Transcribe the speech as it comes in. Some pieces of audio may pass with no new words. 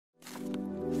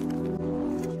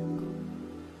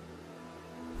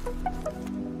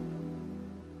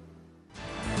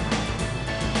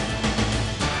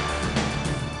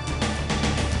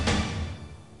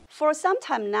For some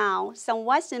time now, some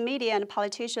Western media and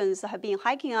politicians have been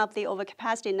hiking up the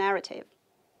overcapacity narrative.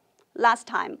 Last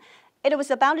time, it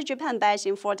was about Japan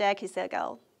bashing 4 decades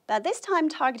ago, but this time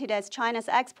targeted at China's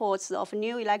exports of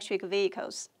new electric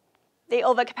vehicles. The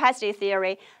overcapacity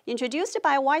theory, introduced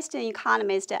by Western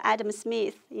economist Adam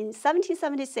Smith in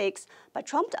 1776 but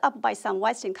trumped up by some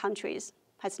Western countries,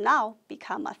 has now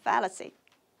become a fallacy.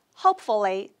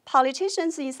 Hopefully,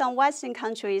 politicians in some Western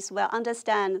countries will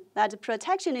understand that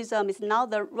protectionism is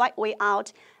not the right way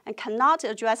out and cannot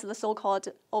address the so-called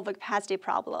overcapacity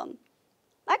problem.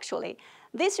 Actually,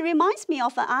 this reminds me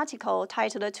of an article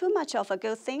titled "Too Much of a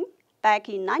Good Thing" back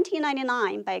in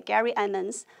 1999 by Gary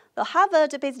Emmons, the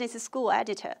Harvard Business School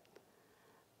editor.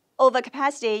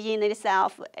 Overcapacity in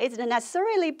itself isn't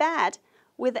necessarily bad.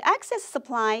 With excess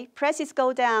supply, prices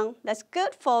go down. That's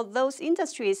good for those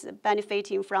industries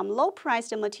benefiting from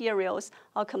low-priced materials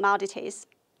or commodities.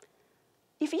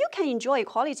 If you can enjoy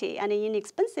quality and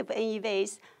inexpensive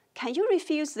NEVs, can you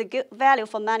refuse the good value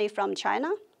for money from China?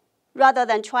 Rather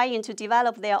than trying to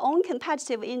develop their own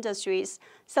competitive industries,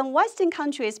 some Western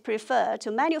countries prefer to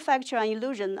manufacture an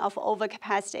illusion of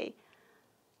overcapacity.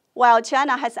 While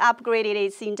China has upgraded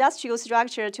its industrial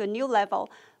structure to a new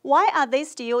level, why are they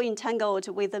still entangled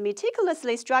with the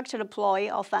meticulously structured ploy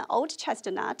of an old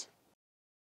chestnut?